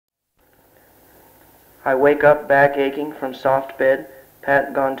I wake up back aching from soft bed.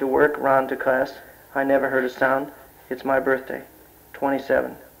 Pat gone to work, Ron to class. I never heard a sound. It's my birthday.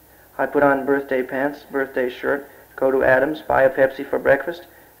 27. I put on birthday pants, birthday shirt, go to Adam's, buy a Pepsi for breakfast,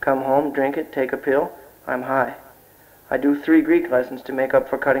 come home, drink it, take a pill. I'm high. I do 3 Greek lessons to make up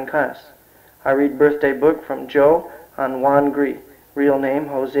for cutting class. I read birthday book from Joe on Juan Gris, real name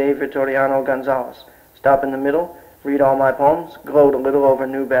Jose Vitoriano Gonzalez. Stop in the middle, read all my poems, gloat a little over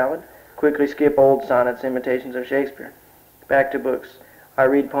new ballad, quickly skip old sonnets, imitations of Shakespeare. Back to books. I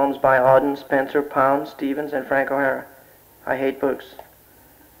read poems by Auden, Spencer, Pound, Stevens, and Frank O'Hara. I hate books.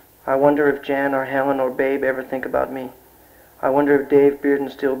 I wonder if Jan or Helen or Babe ever think about me. I wonder if Dave Bearden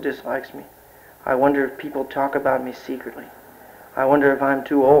still dislikes me. I wonder if people talk about me secretly. I wonder if I'm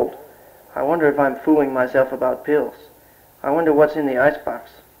too old. I wonder if I'm fooling myself about pills. I wonder what's in the icebox.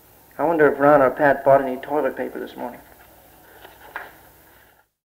 I wonder if Ron or Pat bought any toilet paper this morning.